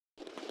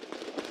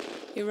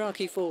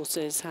Iraqi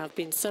forces have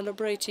been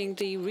celebrating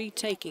the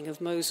retaking of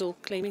Mosul,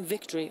 claiming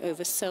victory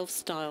over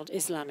self-styled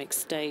Islamic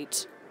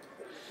State.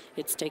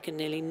 It's taken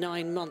nearly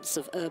 9 months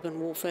of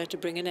urban warfare to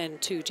bring an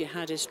end to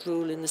jihadist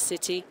rule in the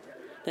city.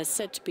 There's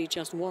said to be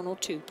just 1 or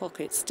 2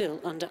 pockets still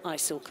under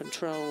Isil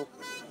control.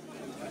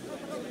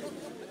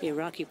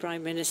 Iraqi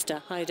Prime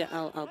Minister Haider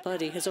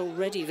Al-Abadi has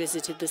already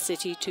visited the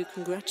city to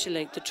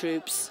congratulate the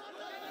troops.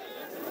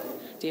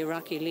 The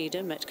Iraqi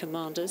leader met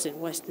commanders in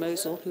West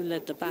Mosul who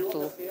led the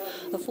battle.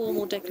 A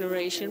formal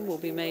declaration will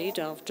be made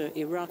after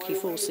Iraqi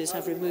forces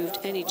have removed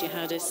any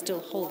jihadists still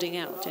holding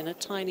out in a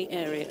tiny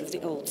area of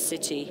the old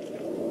city.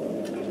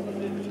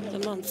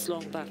 The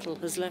months-long battle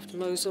has left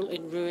Mosul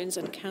in ruins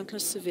and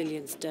countless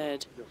civilians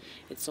dead.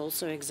 It's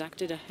also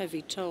exacted a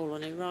heavy toll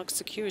on Iraq's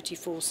security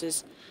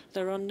forces.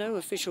 There are no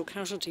official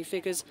casualty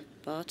figures,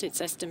 but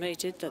it's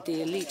estimated that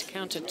the elite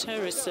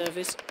counter-terrorist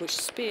service, which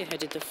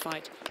spearheaded the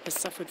fight, has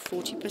suffered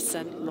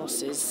 40%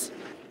 losses.